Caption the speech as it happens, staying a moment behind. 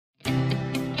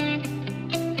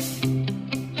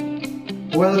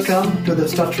Welcome to the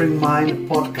Stuttering Mind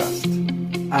podcast.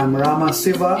 I'm Rama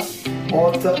Siva,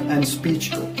 author and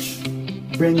speech coach,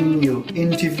 bringing you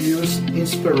interviews,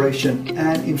 inspiration,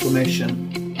 and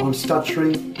information on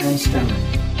stuttering and stammering.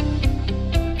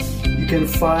 You can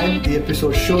find the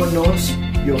episode show notes,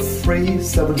 your free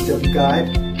 7-step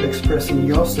guide to expressing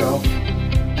yourself,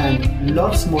 and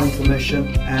lots more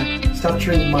information at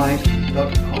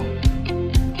stutteringmind.com.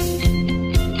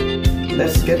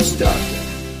 Let's get started.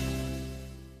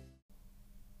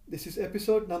 This is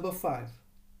episode number 5.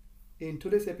 In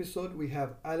today's episode, we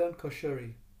have Allon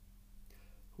Khakshouri,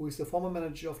 who is the former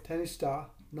manager of tennis star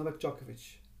Novak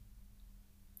Djokovic.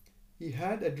 He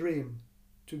had a dream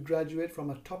to graduate from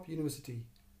a top university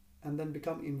and then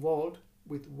become involved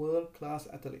with world-class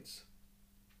athletes.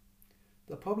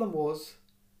 The problem was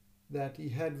that he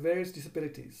had various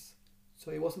disabilities, so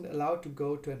he wasn't allowed to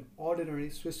go to an ordinary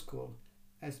Swiss school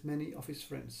as many of his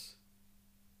friends.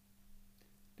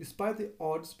 Despite the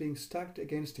odds being stacked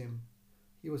against him,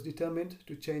 he was determined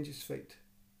to change his fate.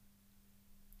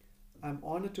 I'm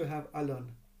honored to have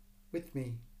Allon with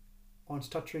me on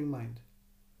Stuttering Mind.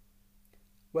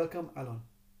 Welcome, Allon.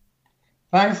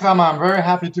 Thanks, Rama. I'm very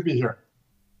happy to be here.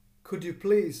 Could you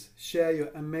please share your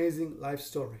amazing life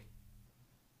story?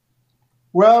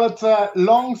 Well, it's a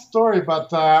long story,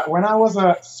 but when I was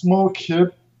a small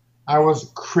kid, I was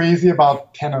crazy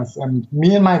about tennis. And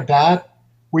me and my dad,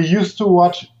 we used to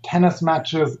watch tennis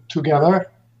matches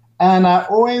together. And I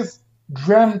always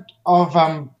dreamt of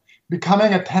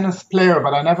becoming a tennis player,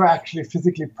 but I never actually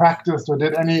physically practiced or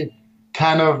did any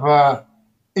kind of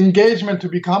engagement to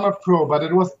become a pro. But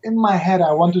it was in my head,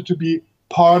 I wanted to be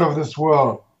part of this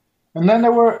world. And then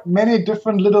there were many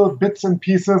different little bits and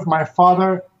pieces. My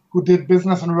father, who did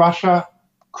business in Russia,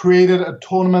 created a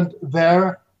tournament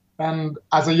there. And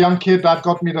as a young kid, that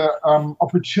got me the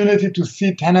opportunity to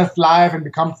see tennis live and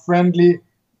become friendly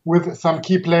with some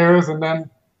key players. And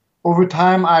then over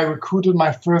time, I recruited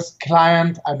my first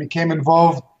client. I became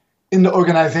involved in the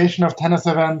organization of tennis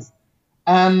events.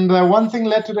 And one thing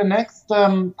led to the next.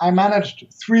 I managed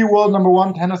 3 world number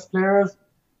 1 tennis players.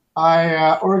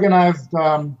 I organized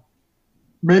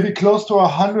maybe close to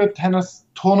 100 tennis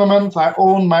tournaments. I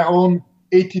own my own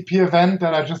ATP event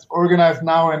that I just organized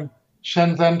now in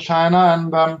Shenzhen, China.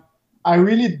 And I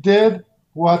really did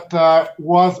what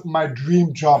was my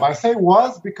dream job. I say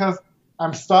was because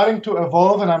I'm starting to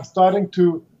evolve and I'm starting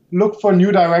to look for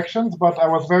new directions, but I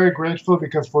was very grateful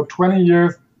because for 20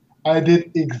 years, I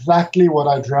did exactly what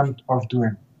I dreamt of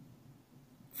doing.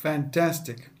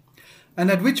 Fantastic. And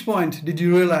at which point did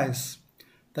you realize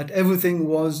that everything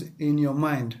was in your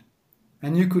mind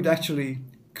and you could actually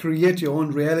create your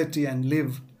own reality and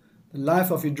live the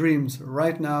life of your dreams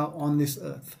right now on this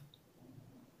earth?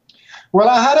 Well,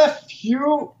 I had a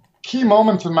few key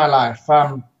moments in my life.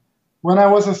 When I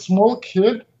was a small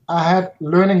kid, I had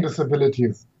learning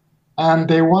disabilities, and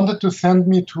they wanted to send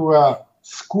me to a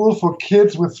school for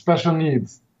kids with special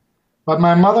needs. But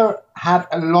my mother had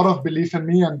a lot of belief in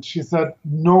me, and she said,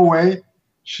 no way.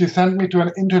 She sent me to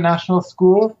an international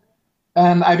school,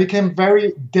 and I became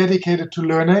very dedicated to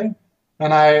learning.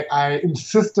 And I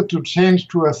insisted to change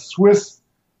to a Swiss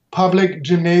public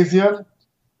gymnasium.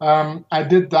 I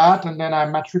did that, and then I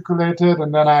matriculated,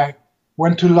 and then I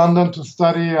went to London to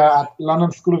study at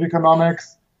London School of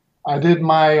Economics. I did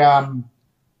my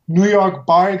New York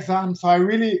bar exam. So I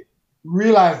really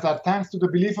realized that thanks to the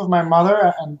belief of my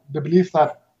mother and the belief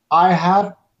that I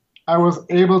had, I was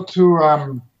able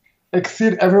to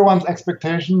exceed everyone's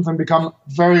expectations and become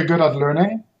very good at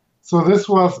learning. So this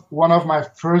was one of my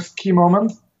first key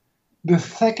moments. The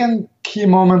second key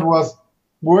moment was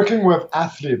working with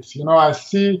athletes. You know, I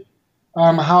see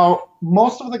how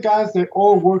most of the guys, they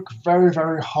all work very,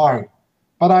 very hard.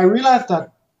 But I realized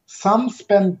that some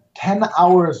spend 10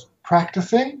 hours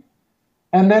practicing,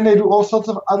 and then they do all sorts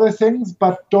of other things,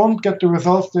 but don't get the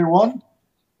results they want.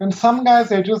 And some guys,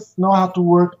 they just know how to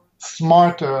work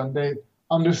smarter, and they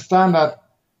understand that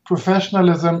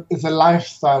professionalism is a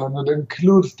lifestyle, and it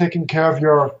includes taking care of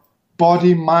your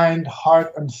body, mind,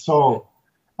 heart, and soul.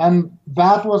 And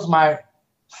that was my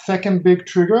second big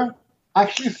trigger.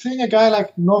 Actually seeing a guy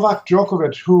like Novak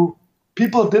Djokovic, who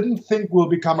people didn't think will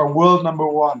become a world number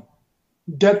 1,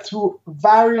 get through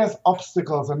various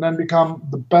obstacles and then become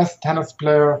the best tennis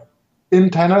player in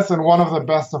tennis and one of the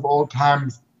best of all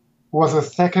times, was a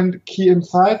second key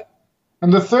insight.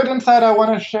 And the third insight I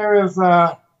want to share is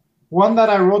one that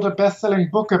I wrote a best-selling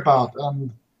book about,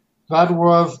 and that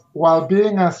was while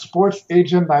being a sports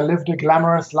agent, I lived a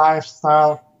glamorous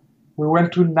lifestyle. We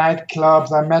went to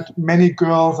nightclubs, I met many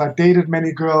girls, I dated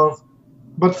many girls,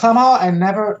 but somehow I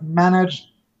never managed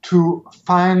to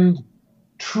find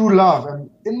true love. And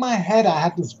in my head, I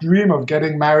had this dream of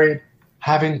getting married,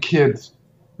 having kids.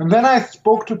 And then I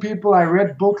spoke to people, I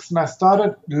read books, and I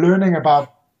started learning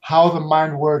about how the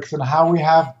mind works and how we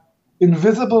have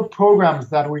invisible programs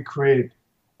that we create.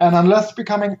 And unless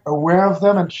becoming aware of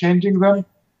them and changing them,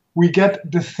 we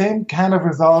get the same kind of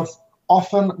results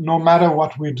often no matter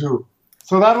what we do.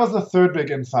 So that was the third big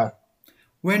insight.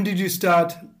 When did you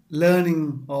start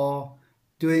learning or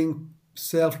doing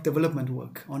self-development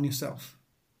work on yourself?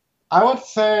 I would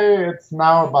say it's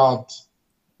now about,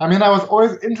 I mean, I was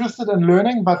always interested in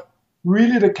learning, but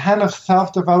really the kind of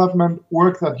self-development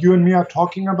work that you and me are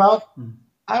talking about,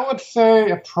 I would say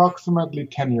approximately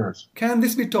 10 years. Can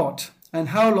this be taught? And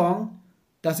how long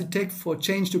does it take for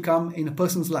change to come in a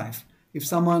person's life? If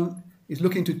someone is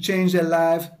looking to change their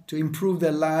life, to improve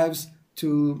their lives,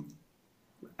 to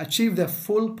achieve their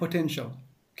full potential,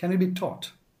 can it be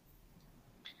taught?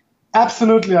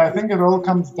 Absolutely. I think it all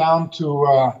comes down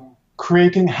to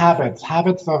creating habits,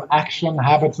 habits of action,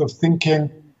 habits of thinking,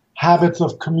 habits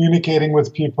of communicating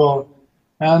with people.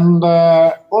 And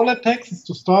all it takes is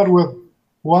to start with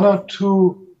one or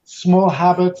two small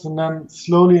habits and then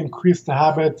slowly increase the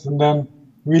habits and then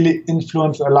really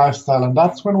influence a lifestyle. And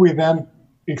that's when we then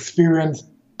experience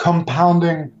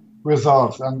compounding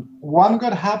results. And one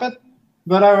good habit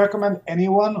that I recommend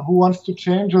anyone who wants to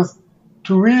change is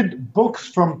to read books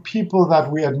from people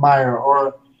that we admire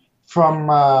or from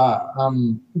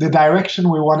the direction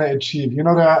we want to achieve. You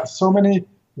know, there are so many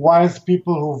wise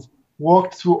people who've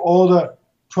walked through all the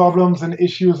problems and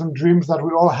issues and dreams that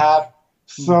we all had.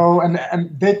 So,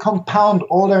 and they compound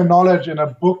all their knowledge in a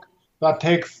book that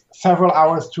takes several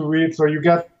hours to read. So you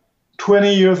get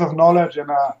 20 years of knowledge in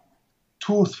a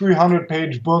 200-300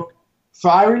 page book. So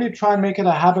I really try and make it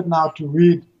a habit now to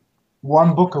read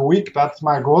one book a week. That's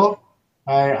my goal.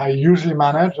 I usually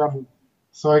manage.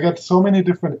 So I get so many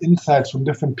different insights from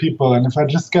different people. And if I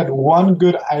just get one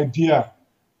good idea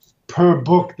per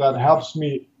book that helps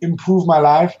me improve my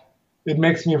life, it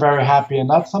makes me very happy. And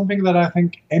that's something that I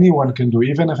think anyone can do,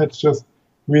 even if it's just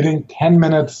reading 10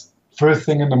 minutes first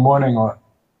thing in the morning or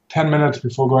 10 minutes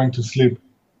before going to sleep.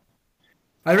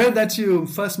 I read that you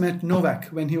first met Novak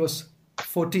when he was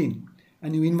 14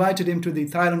 and you invited him to the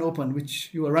Thailand Open,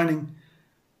 which you were running.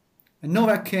 And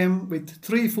Novak came with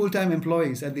 3 full-time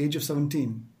employees at the age of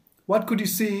 17. What could you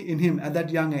see in him at that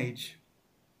young age?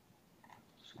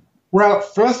 Well,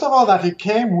 first of all, that he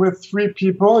came with 3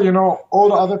 people. You know, all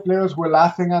the other players were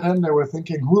laughing at him. They were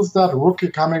thinking, who's that rookie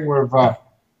coming with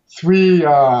 3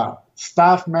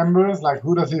 staff members? Like,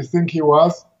 who does he think he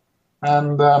was?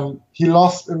 And he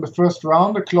lost in the first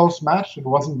round, a close match. It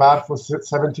wasn't bad for a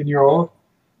 17-year-old.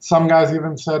 Some guys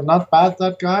even said, not bad,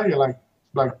 that guy. You're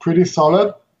like pretty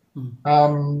solid.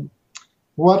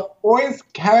 What always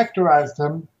characterized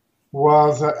him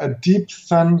was a deep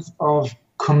sense of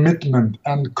commitment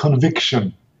and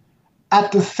conviction.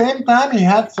 At the same time, he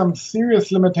had some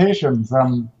serious limitations.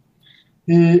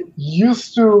 He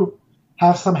used to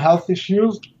have some health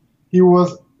issues. He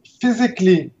was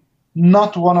physically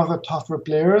not one of the tougher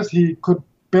players. He could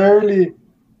barely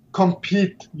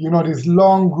compete, you know, these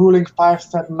long, grueling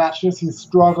 5-set matches. He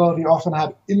struggled. He often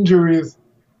had injuries.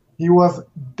 He was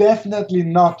definitely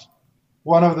not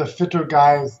one of the fitter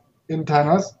guys in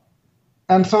tennis.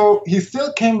 And so he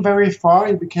still came very far.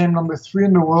 He became number 3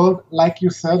 in the world. Like you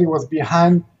said, he was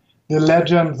behind the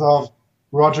legends of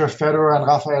Roger Federer and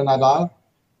Rafael Nadal.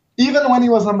 Even when he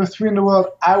was number 3 in the world,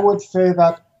 I would say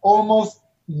that almost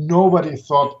nobody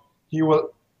thought he will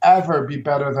ever be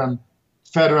better than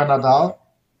Federer and Nadal.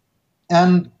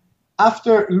 And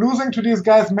after losing to these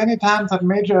guys many times at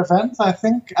major events, I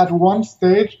think at one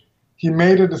stage he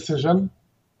made a decision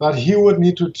that he would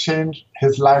need to change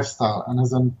his lifestyle and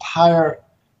his entire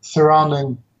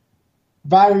surrounding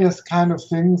various kind of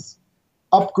things,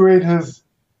 upgrade his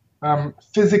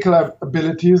physical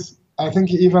abilities. I think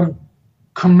he even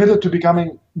committed to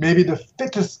becoming maybe the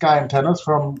fittest guy in tennis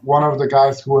from one of the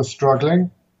guys who was struggling.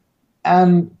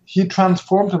 And he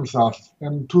transformed himself.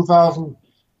 In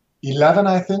 2011,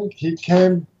 I think, he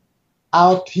came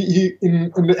out,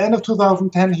 in the end of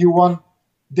 2010, he won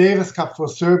Davis Cup for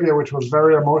Serbia, which was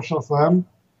very emotional for him.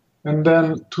 And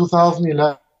then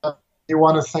 2011, he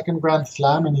won a second Grand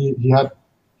Slam, and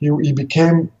he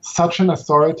became such an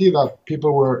authority that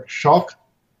people were shocked.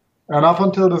 And up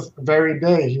until this very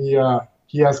day,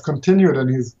 he has continued, and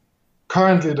he's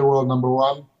currently the world number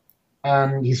 1.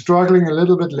 And he's struggling a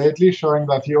little bit lately, showing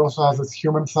that he also has his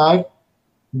human side.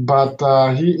 But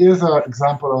he is an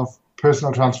example of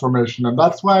personal transformation. And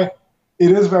that's why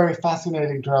it is very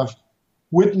fascinating to have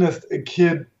witnessed a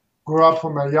kid grow up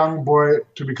from a young boy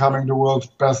to becoming the world's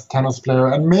best tennis player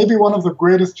and maybe one of the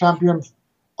greatest champions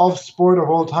of sport of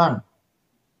all time.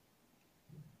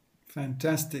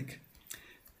 Fantastic.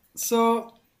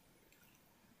 So,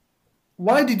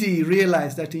 why did he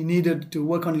realize that he needed to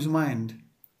work on his mind?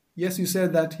 Yes, you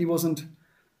said that he wasn't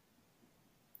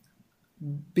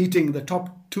beating the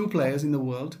top two players in the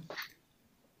world.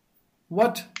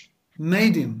 What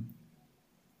made him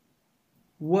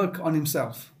work on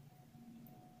himself?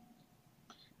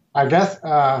 I guess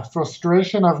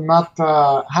frustration of not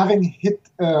having hit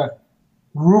a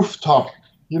rooftop.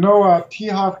 T.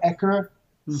 Harv Eker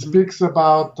speaks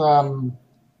about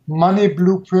money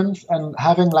blueprints and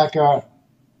having like a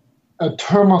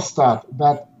thermostat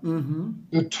that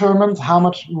determines how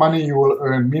much money you will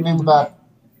earn, meaning that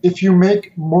if you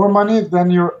make more money than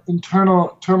your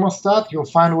internal thermostat, you'll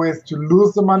find ways to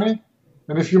lose the money.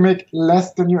 And if you make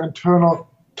less than your internal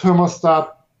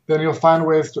thermostat, then you'll find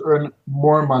ways to earn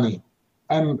more money.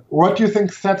 And what do you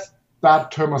think sets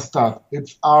that thermostat?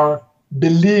 It's our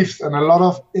beliefs and a lot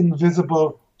of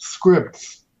invisible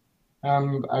scripts.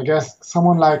 And I guess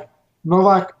someone like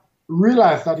Novak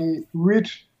realized that he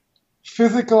reached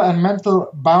physical and mental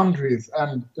boundaries.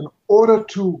 And in order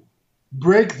to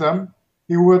break them,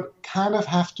 he would kind of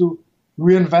have to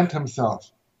reinvent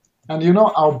himself. And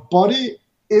our body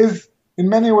is in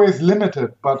many ways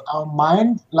limited, but our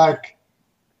mind like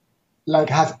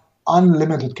has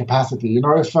unlimited capacity.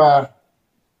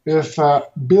 If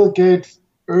Bill Gates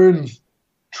earns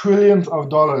trillions of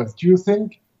dollars, do you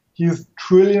think he's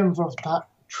trillion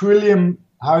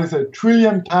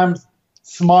times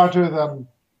smarter than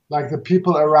like the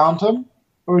people around him?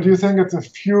 Or do you think it's a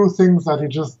few things that he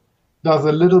just does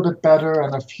a little bit better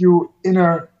and a few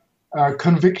inner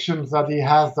convictions that he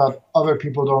has that other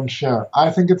people don't share?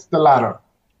 I think it's the latter.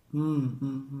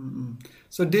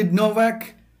 So did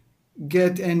Novak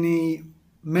get any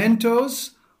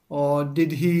mentors, or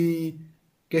did he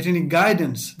get any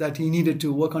guidance that he needed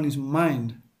to work on his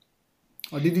mind?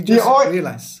 Or did he just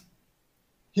realize?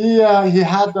 He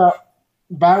had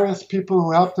various people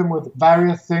who helped him with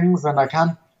various things, and I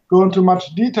can't go into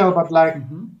much detail, but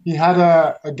he had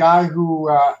a guy who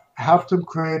helped him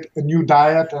create a new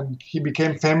diet, and he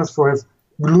became famous for his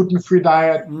gluten-free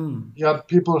diet. He had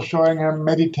people showing him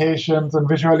meditations and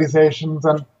visualizations,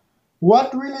 and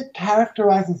what really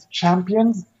characterizes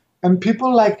champions and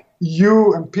people like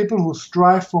you and people who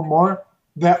strive for more,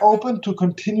 they're open to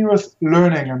continuous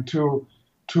learning and to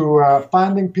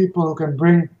finding people who can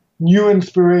bring new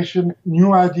inspiration,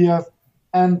 new ideas.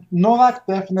 And Novak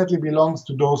definitely belongs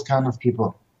to those kind of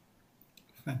people.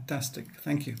 Fantastic.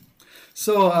 Thank you.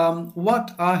 So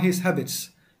what are his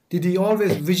habits? Did he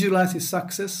always visualize his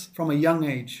success from a young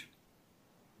age?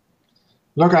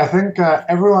 Look, I think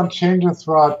everyone changes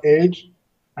throughout age.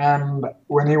 And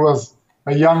when he was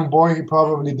a young boy, he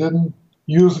probably didn't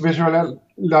use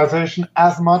visualization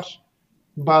as much.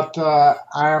 But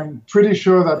I am pretty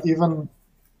sure that even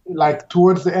like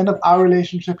towards the end of our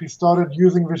relationship, he started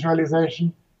using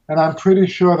visualization. And I'm pretty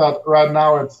sure that right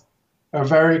now it's a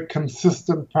very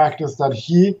consistent practice that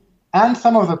he and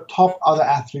some of the top other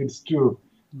athletes do.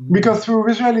 Because through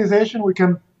visualization, we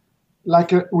can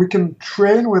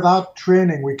train without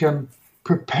training. We can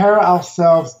prepare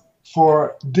ourselves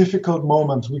for difficult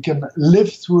moments. We can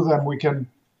live through them. We can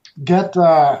get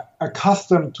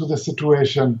accustomed to the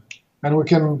situation, and we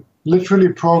can literally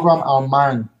program our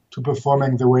mind to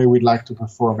performing the way we'd like to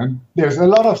perform. And there's a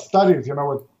lot of studies,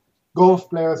 with golf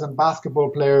players and basketball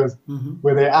players,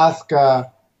 where they ask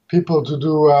people to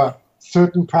do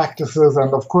certain practices.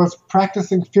 And of course,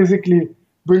 practicing physically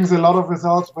brings a lot of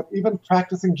results, but even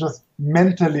practicing just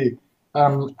mentally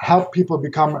help people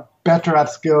become better at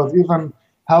skills, even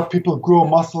help people grow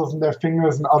muscles in their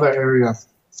fingers and other areas.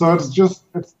 So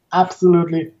it's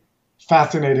absolutely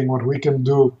fascinating what we can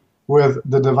do with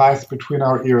the device between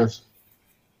our ears.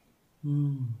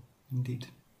 Indeed.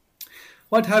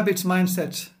 What habits,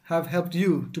 mindsets have helped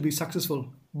you to be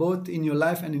successful, both in your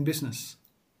life and in business?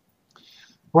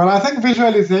 Well, I think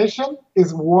visualization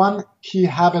is one key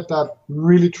habit that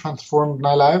really transformed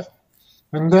my life.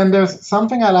 And then there's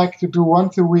something I like to do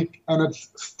once a week, and it's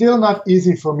still not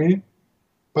easy for me,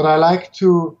 but I like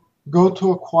to go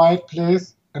to a quiet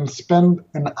place and spend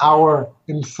an hour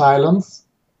in silence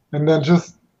and then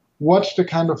just watch the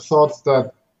kind of thoughts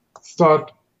that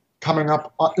start coming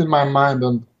up in my mind.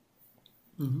 And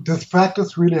this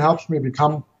practice really helps me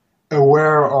become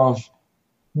aware of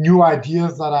new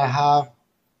ideas that I have,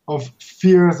 of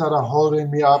fears that are holding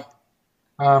me up.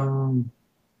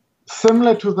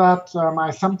 Similar to that,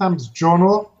 I sometimes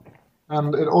journal,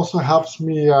 and it also helps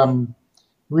me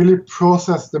really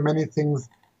process the many things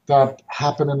that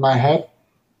happen in my head.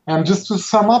 And just to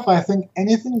sum up, I think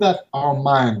anything that our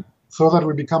mind so that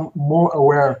we become more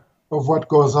aware of what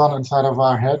goes on inside of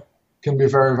our head can be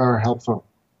very, very helpful.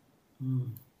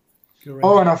 Correct.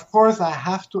 Oh, and of course, I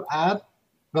have to add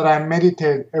that I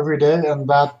meditate every day, and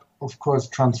that, of course,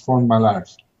 transformed my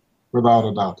life, without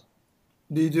a doubt.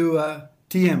 Do you do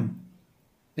TM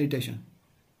meditation?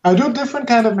 I do different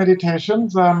kind of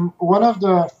meditations. One of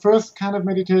the first kind of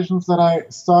meditations that I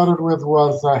started with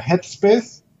was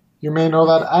Headspace. You may know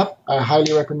that app. I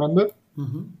highly recommend it.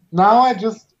 Now I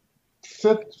just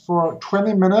sit for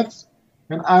 20 minutes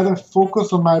and either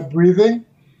focus on my breathing,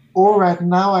 or right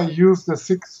now I use the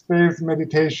 6-phase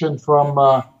meditation from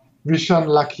Vishen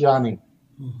Lakhiani.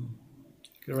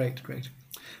 Great, great.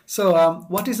 So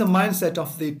what is the mindset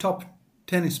of the top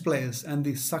tennis players and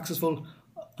the successful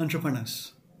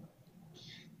entrepreneurs?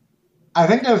 I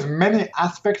think there's many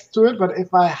aspects to it, but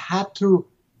if I had to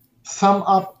sum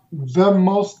up the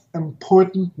most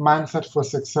important mindset for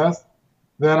success,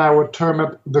 then I would term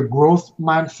it the growth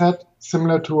mindset,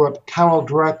 similar to what Carol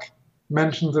Dweck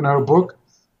mentions in her book.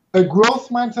 A growth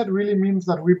mindset really means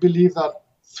that we believe that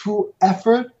through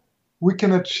effort, we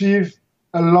can achieve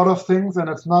a lot of things, and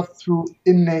it's not through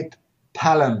innate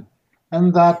talent.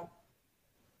 And that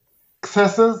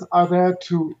successes are there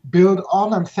to build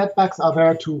on, and setbacks are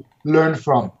there to learn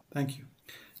from. Thank you.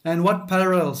 And what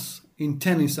parallels in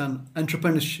tennis and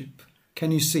entrepreneurship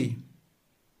can you see?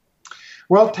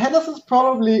 Well, tennis is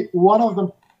probably one of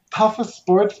the toughest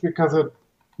sports because it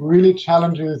really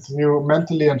challenges you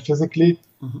mentally and physically.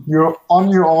 You're on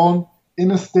your own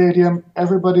in a stadium.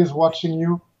 Everybody's watching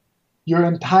you. Your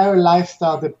entire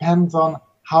lifestyle depends on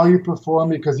how you perform,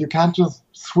 because you can't just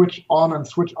switch on and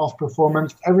switch off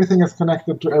performance. Everything is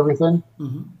connected to everything.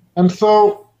 And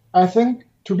so I think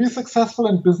to be successful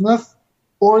in business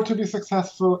or to be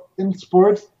successful in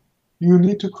sports, you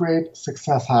need to create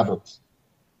success habits.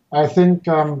 I think,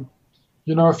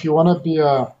 if you want to be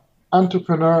an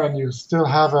entrepreneur and you still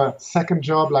have a second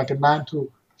job, like a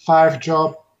 9-to-5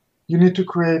 job, you need to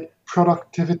create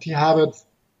productivity habits.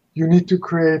 You need to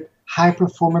create high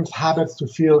performance habits to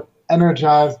feel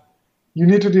energized. You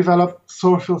need to develop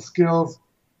social skills.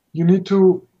 You need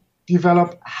to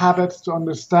develop habits to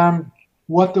understand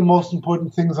what the most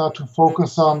important things are to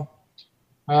focus on.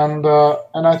 And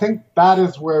I think that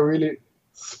is where really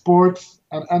sports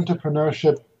and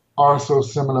entrepreneurship are so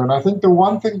similar. And I think the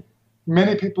one thing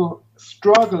many people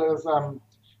struggle is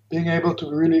being able to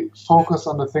really focus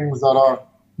on the things that are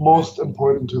most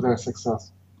important to their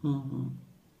success.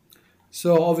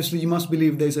 So obviously you must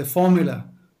believe there's a formula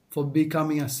for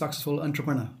becoming a successful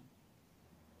entrepreneur.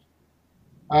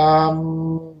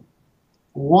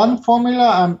 One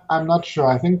formula, I'm not sure.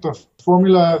 I think the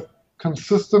formula is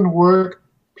consistent work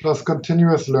plus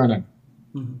continuous learning.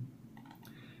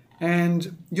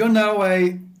 And you're now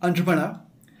an entrepreneur.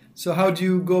 So how do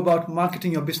you go about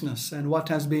marketing your business, and what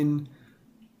has been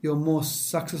your most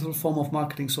successful form of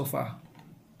marketing so far?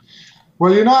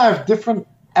 Well, I have different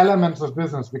elements of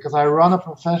business because I run a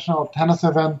professional tennis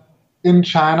event in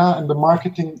China, and the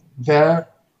marketing there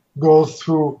goes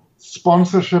through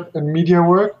sponsorship and media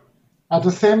work. At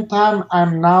the same time,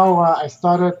 I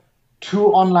started 2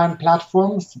 online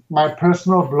platforms, my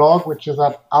personal blog, which is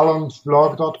at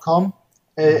allonsblog.com,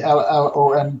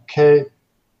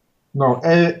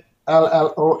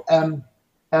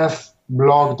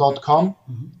 allonsblog.com.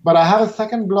 But I have a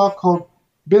second blog called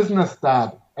Business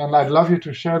Dad, and I'd love you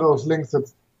to share those links.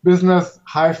 It's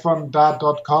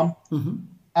business-dad.com.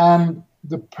 And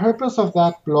the purpose of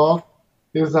that blog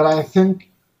is that I think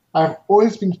I've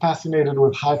always been fascinated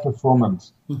with high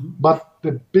performance. But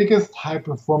the biggest high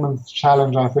performance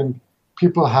challenge I think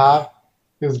people have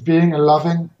is being a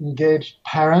loving, engaged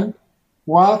parent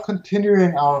while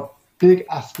continuing our big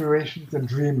aspirations and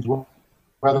dreams,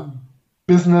 whether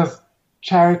business,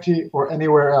 charity, or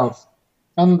anywhere else.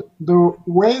 And the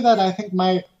way that I think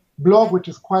my blog, which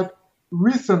is quite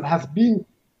recent, has been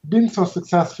so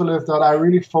successful is that I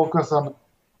really focus on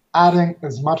adding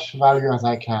as much value as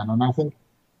I can. And I think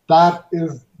that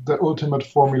is the ultimate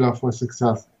formula for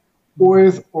success.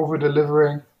 Always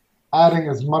over-delivering, adding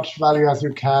as much value as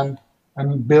you can,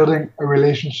 and building a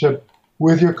relationship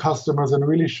with your customers and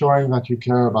really showing that you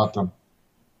care about them.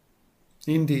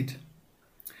 Indeed.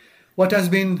 What has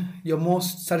been your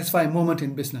most satisfying moment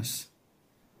in business?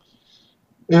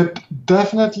 It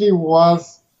definitely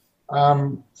was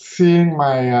seeing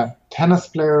my tennis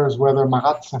players, whether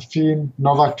Marat Safin,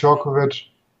 Novak Djokovic,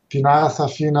 Dinara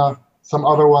Safina, some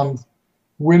other ones,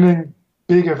 winning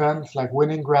big events like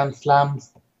winning Grand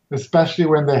Slams, especially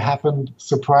when they happened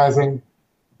surprising.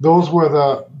 Those were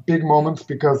the big moments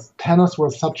because tennis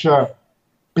was such a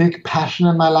big passion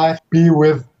in my life. Be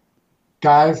with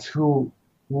guys who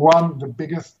won the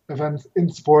biggest events in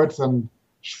sports and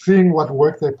seeing what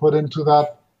work they put into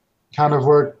that kind of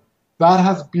work, that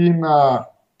has been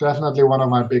definitely one of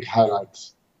my big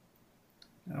highlights.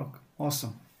 Oh,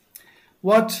 awesome.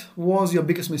 What was your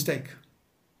biggest mistake?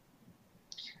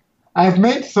 I've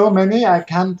made so many, I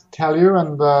can't tell you,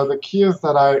 and the key is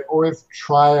that I always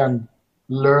try and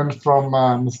learn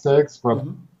from mistakes, but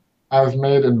I've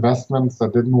made investments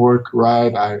that didn't work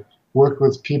right. I worked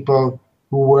with people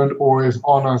who weren't always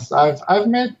honest. I've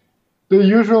made the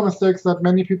usual mistakes that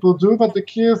many people do, but the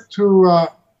key is to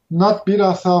not beat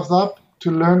ourselves up,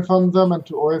 to learn from them, and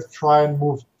to always try and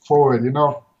move forward. You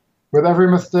know, with every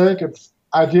mistake, it's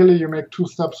ideally you make 2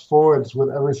 steps forwards with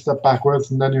every step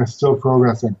backwards, and then you're still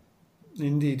progressing.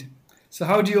 Indeed. So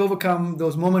how do you overcome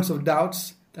those moments of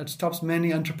doubts that stops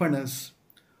many entrepreneurs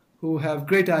who have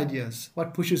great ideas?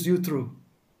 What pushes you through?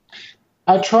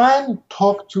 I try and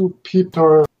talk to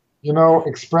people, you know,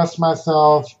 express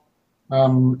myself,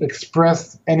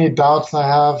 express any doubts I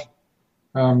have,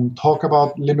 talk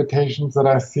about limitations that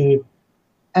I see.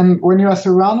 And when you are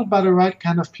surrounded by the right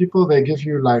kind of people, they give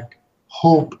you like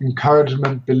hope,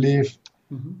 encouragement, belief,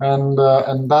 and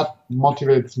that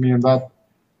motivates me, and that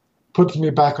puts me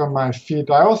back on my feet.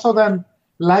 I also then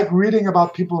like reading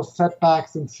about people's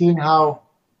setbacks and seeing how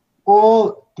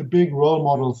all the big role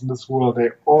models in this world, they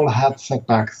all had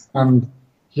setbacks. And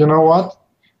you know what?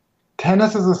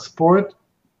 Tennis is a sport.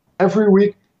 Every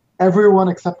week, everyone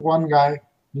except one guy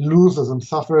loses and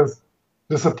suffers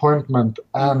disappointment.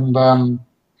 And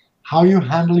how you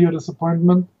handle your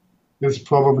disappointment is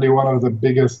probably one of the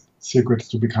biggest secrets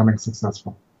to becoming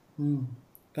successful.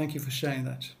 Thank you for sharing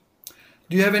that.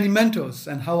 Do you have any mentors,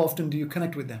 and how often do you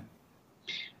connect with them?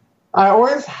 I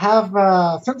always have,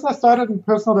 since I started in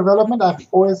personal development, I've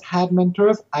always had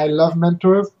mentors. I love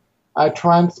mentors. I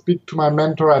try and speak to my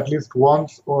mentor at least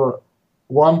once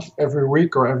every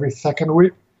week or every second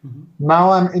week.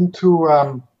 Now I'm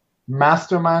into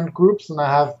mastermind groups, and I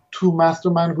have 2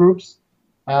 mastermind groups,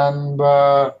 and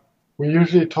we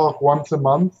usually talk once a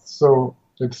month, so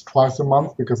it's twice a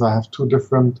month because I have 2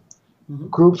 different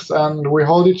groups, and we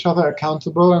hold each other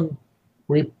accountable, and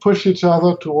we push each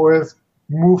other to always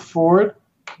move forward.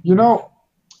 You know,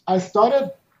 I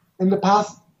started in the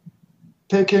past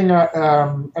taking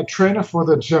a trainer for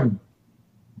the gym,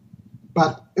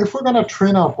 but if we're going to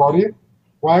train our body,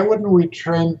 why wouldn't we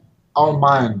train our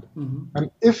mind?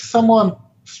 And if someone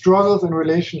struggles in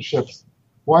relationships,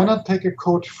 why not take a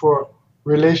coach for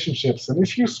relationships? And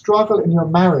if you struggle in your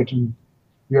marriage and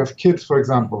you have kids, for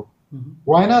example,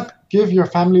 why not give your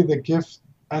family the gift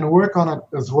and work on it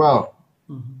as well?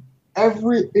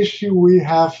 Every issue we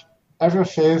have ever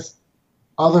faced,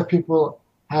 other people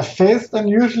have faced, and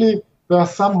usually there are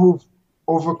some who've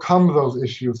overcome those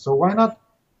issues. So why not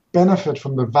benefit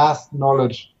from the vast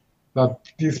knowledge that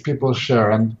these people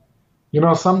share? And, you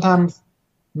know, sometimes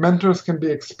mentors can be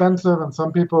expensive and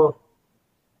some people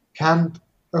can't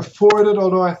afford it,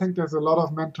 although I think there's a lot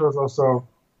of mentors also,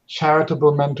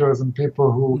 charitable mentors and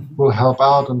people who will help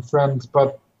out, and friends.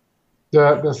 But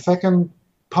the second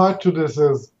part to this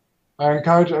is I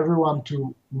encourage everyone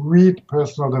to read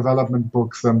personal development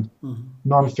books and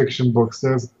non-fiction books.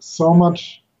 There's so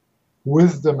much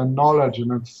wisdom and knowledge,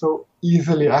 and it's so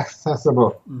easily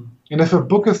accessible. And if a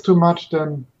book is too much,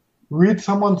 then read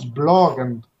someone's blog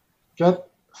and get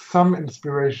some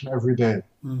inspiration every day.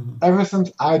 Ever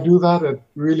since I do that, it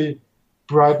really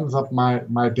brightens up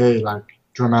my day, like,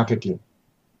 dramatically.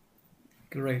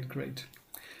 Great.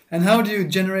 And how do you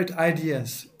generate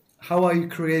ideas? How are you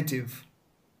creative?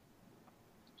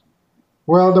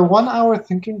 Well, the 1-hour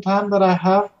thinking time that I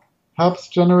have helps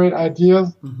generate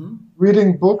ideas.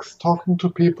 Reading books, talking to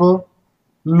people,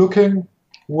 looking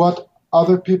what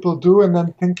other people do, and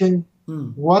then thinking,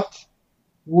 what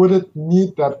would it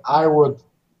need that I would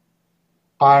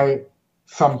buy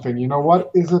something? You know,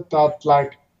 what is it that,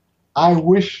 like, I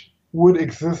wish would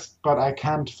exist, but I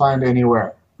can't find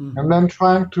anywhere? And then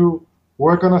trying to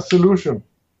work on a solution.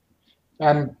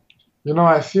 And, you know,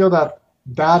 I feel that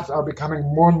dads are becoming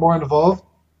more and more involved,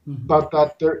 but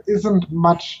that there isn't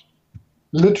much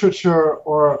literature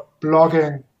or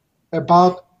blogging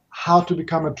about how to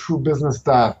become a true business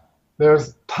dad.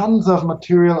 There's tons of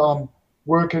material on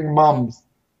working moms.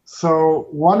 So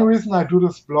one reason I do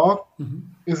this blog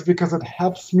is because it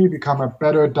helps me become a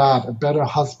better dad, a better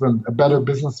husband, a better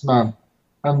businessman,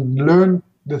 and learn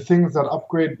the things that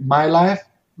upgrade my life,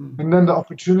 and then the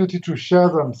opportunity to share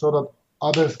them so that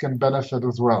others can benefit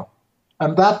as well.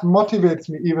 And that motivates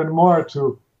me even more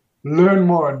to learn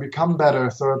more and become better.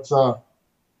 So it's a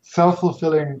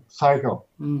self-fulfilling cycle.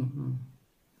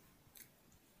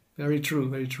 Very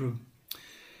true.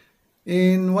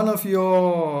 In one of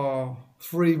your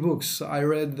free books, I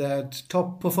read that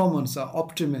top performers are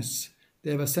optimists.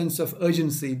 They have a sense of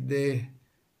urgency. They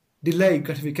delay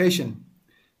gratification,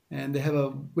 and they have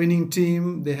a winning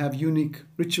team. They have unique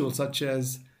rituals such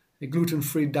as a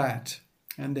gluten-free diet,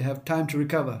 and they have time to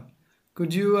recover.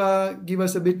 Could you give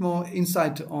us a bit more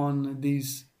insight on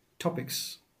these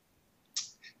topics?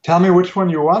 Tell me which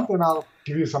one you want, and I'll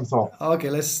give you some thoughts.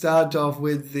 Okay, let's start off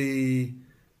with the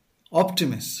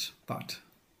optimist part.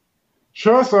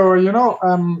 Sure. So,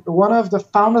 one of the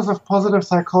founders of positive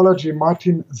psychology,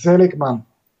 Martin Seligman,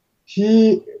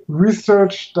 he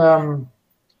researched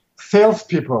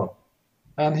salespeople,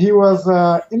 and he was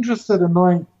interested in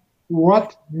knowing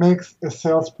what makes a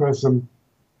salesperson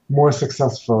more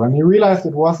successful. And he realized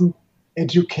it wasn't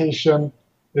education,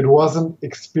 it wasn't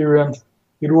experience,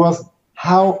 it was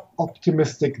how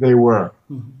optimistic they were.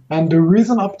 Mm-hmm. And the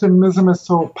reason optimism is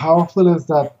so powerful is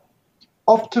that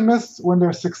optimists, when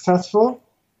they're successful,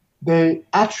 they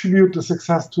attribute the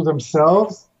success to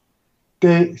themselves.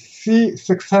 They see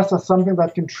success as something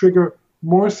that can trigger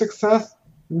more success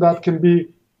and that can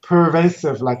be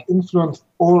pervasive, like influence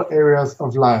all areas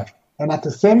of life. And at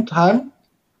the same time,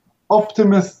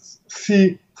 optimists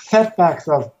see setbacks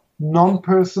as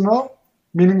non-personal,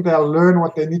 meaning they'll learn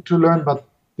what they need to learn, but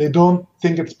they don't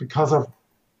think it's because of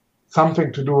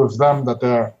something to do with them, that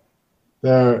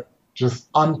they're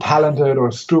just untalented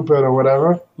or stupid or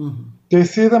whatever. Mm-hmm. They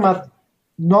see them as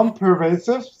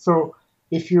non-pervasive. So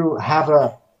if you have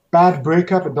a bad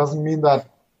breakup, it doesn't mean that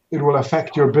it will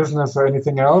affect your business or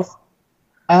anything else.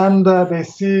 And they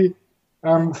see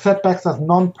setbacks as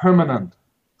non-permanent.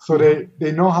 So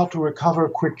they know how to recover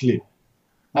quickly.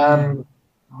 And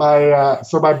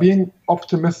by being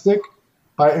optimistic,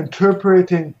 by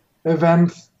interpreting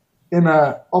events in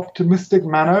an optimistic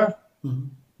manner, Mm-hmm.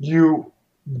 you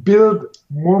build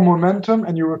more momentum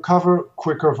and you recover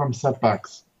quicker from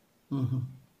setbacks. Mm-hmm.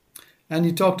 And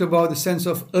you talked about the sense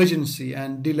of urgency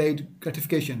and delayed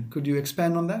gratification. Could you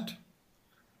expand on that?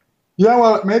 Yeah,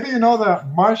 well, maybe you know the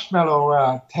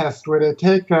marshmallow test where they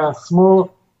take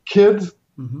small kids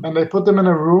Mm-hmm. and they put them in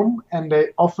a room and they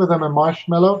offer them a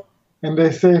marshmallow and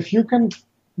they say, if you can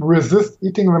resist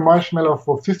eating the marshmallow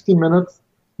for 50 minutes,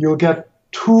 you'll get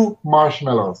 2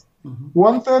 marshmallows. Mm-hmm.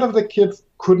 1/3 of the kids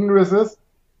couldn't resist,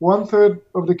 1/3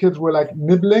 of the kids were like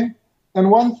nibbling, and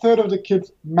 1/3 of the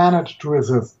kids managed to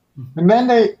resist. Mm-hmm. And then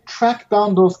they tracked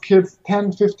down those kids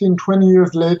 10, 15, 20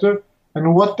 years later,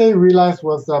 and what they realized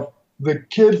was that the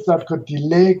kids that could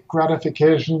delay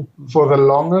gratification for the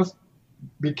longest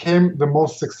became the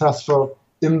most successful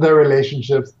in their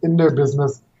relationships, in their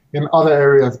business, in other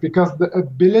areas, because the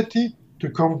ability to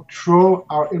control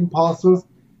our impulses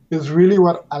is really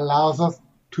what allows us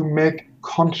to make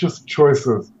conscious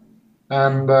choices.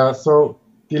 And so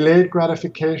delayed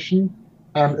gratification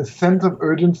and a sense of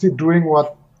urgency, doing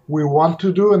what we want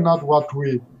to do and not what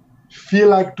we feel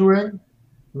like doing,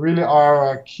 really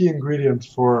are key ingredients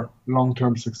for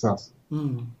long-term success.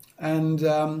 Mm. And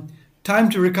time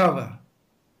to recover.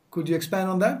 Could you expand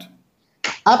on that?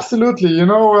 Absolutely.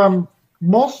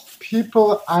 Most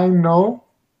people I know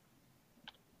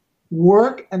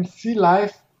work and see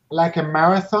life like a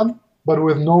marathon, but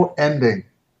with no ending.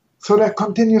 So they're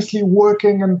continuously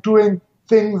working and doing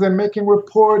things and making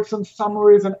reports and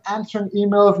summaries and answering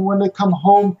emails. And when they come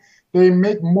home, they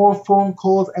make more phone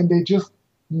calls and they just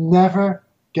never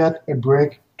get a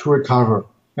break to recover.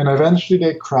 And eventually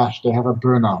they crash, they have a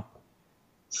burnout.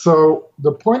 So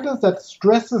the point is that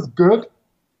stress is good.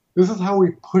 This is how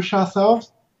we push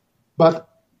ourselves. But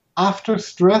after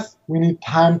stress, we need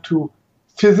time to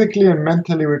physically and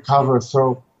mentally recover.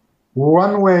 So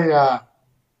one way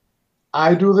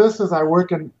I do this is I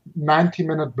work in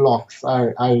 90-minute blocks.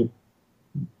 I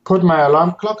put my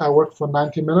alarm clock, I work for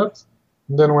 90 minutes.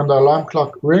 And then when the alarm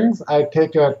clock rings, I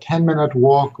take a 10-minute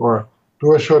walk or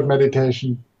do a short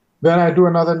meditation. Then I do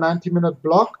another 90-minute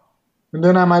block. And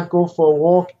then I might go for a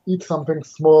walk, eat something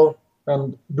small,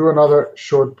 and do another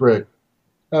short break.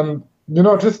 And,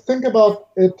 just think about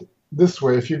it this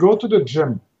way. If you go to the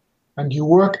gym and you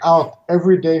work out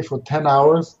every day for 10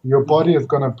 hours, your body is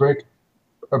going to break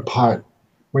apart.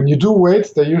 When you do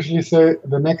weights, they usually say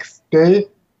the next day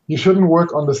you shouldn't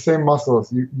work on the same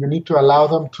muscles. You need to allow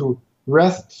them to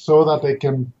rest so that they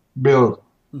can build.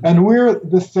 Mm-hmm. And we're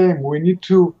the same. We need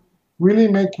to really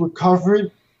make recovery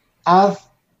as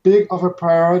big of a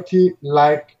priority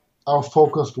like our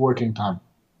focused working time.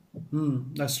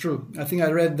 That's true. I think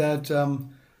I read that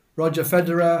Roger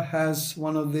Federer has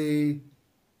one of the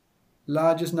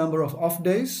largest number of off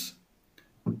days.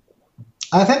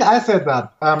 I think I said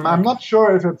that. I'm not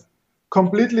sure if it's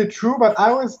completely true, but I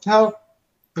always tell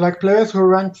like players who are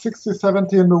ranked 60,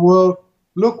 70 in the world,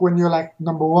 look, when you're like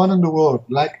number one in the world,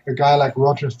 like a guy like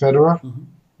Roger Federer,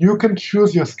 you can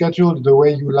choose your schedule the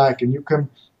way you like, and you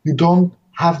don't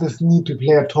have this need to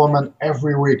play a tournament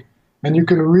every week. And you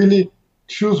can really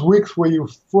choose weeks where you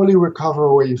fully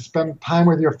recover, where you spend time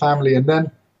with your family, and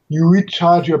then you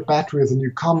recharge your batteries and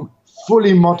you come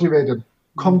fully motivated,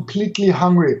 completely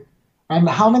hungry. And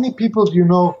how many people do you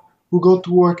know who go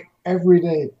to work every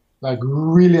day, like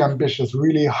really ambitious,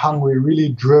 really hungry, really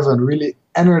driven, really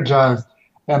energized,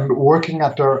 and working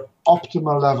at their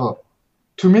optimal level?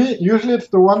 To me, usually it's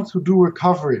the ones who do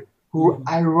recovery, who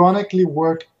ironically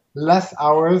work less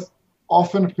hours,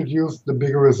 often produce the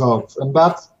bigger results. And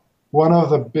that's one of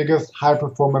the biggest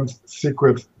high-performance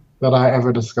secrets that I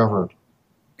ever discovered.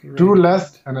 Great. Do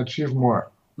less and achieve more.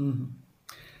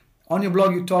 On your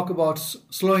blog, you talk about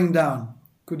slowing down.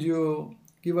 Could you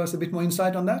give us a bit more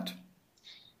insight on that?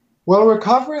 Well,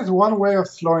 recovery is one way of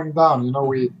slowing down. You know,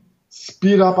 we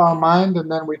speed up our mind and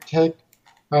then we take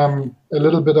a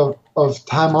little bit of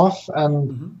time off.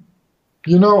 And,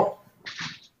 you know,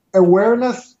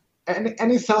 awareness,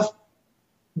 any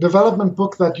self-development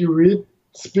book that you read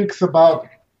speaks about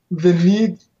the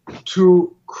need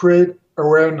to create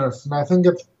awareness. And I think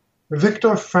it's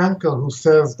Viktor Frankl who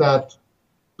says that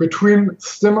between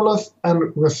stimulus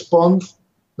and response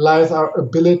lies our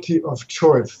ability of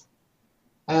choice.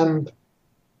 And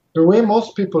the way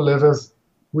most people live is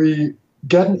we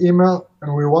get an email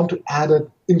and we want to add it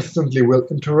instantly. We'll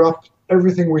interrupt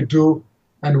everything we do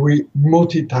and we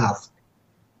multitask.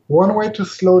 One way to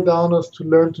slow down is to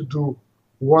learn to do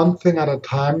one thing at a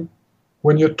time.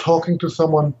 When you're talking to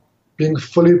someone, being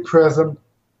fully present.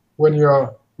 When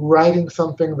you're writing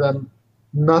something, then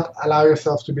not allow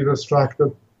yourself to be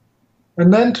distracted.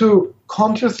 And then to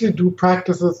consciously do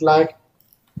practices like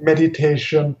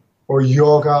meditation or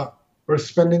yoga or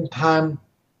spending time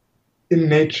in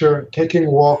nature,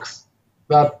 taking walks,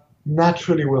 that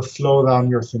naturally will slow down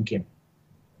your thinking.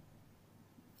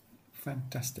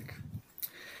 Fantastic.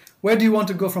 Where do you want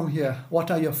to go from here?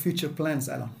 What are your future plans,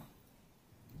 Allon?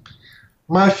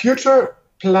 My future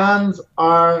plans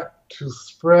are to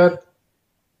spread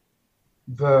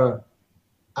the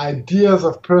ideas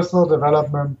of personal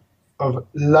development, of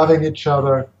loving each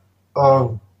other,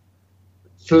 of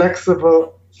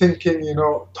flexible thinking, you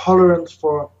know, tolerance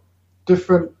for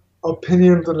different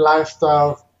opinions and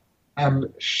lifestyles,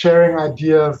 and sharing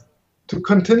ideas, to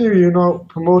continue, you know,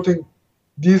 promoting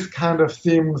these kind of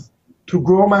themes, to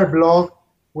grow my blog,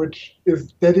 which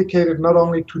is dedicated not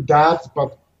only to dads,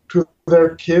 but to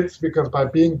their kids, because by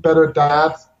being better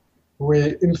dads,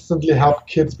 we instantly help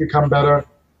kids become better.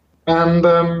 And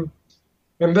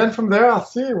then from there, I'll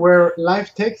see where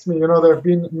life takes me. You know, there have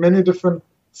been many different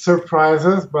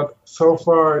surprises, but so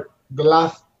far, the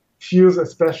last few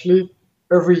especially,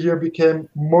 every year became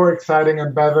more exciting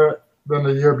and better than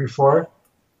the year before.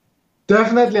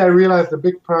 Definitely, I realized the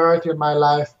big priority in my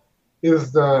life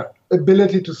is the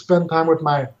ability to spend time with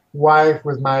my wife,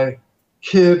 with my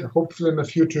kid, hopefully in the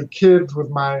future kids, with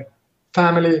my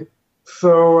family.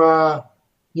 So,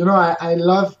 you know, I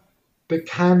love the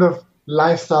kind of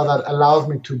lifestyle that allows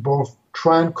me to both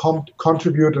try and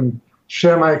contribute and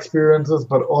share my experiences,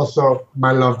 but also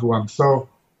my loved ones. So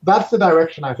that's the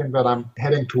direction I think that I'm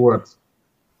heading towards.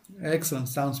 Excellent.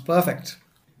 Sounds perfect.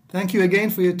 Thank you again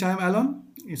for your time, Allon.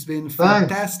 It's been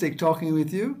fantastic talking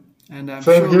with you, and I'm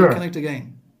sure we'll connect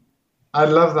again. I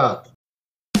love that.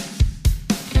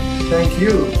 Thank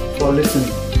you for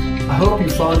listening. I hope you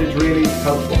found it really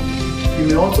helpful. You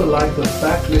may also like the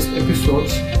backlist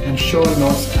episodes and show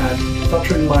notes at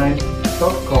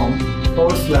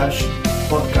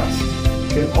stutteringmind.com/podcast.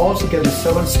 You can also get the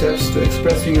 7 steps to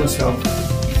expressing yourself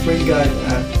free guide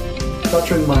at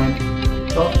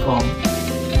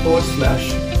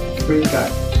stutteringmind.com/free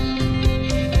guide.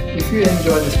 If you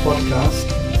enjoy this podcast,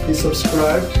 please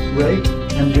subscribe, rate,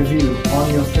 and review on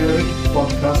your favorite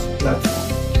podcast platform.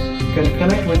 You can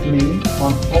connect with me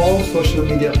on all social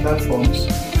media platforms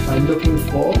by looking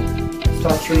for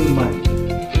Stuttering Mind.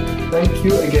 Thank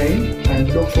you again and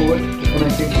look forward to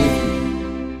connecting with you.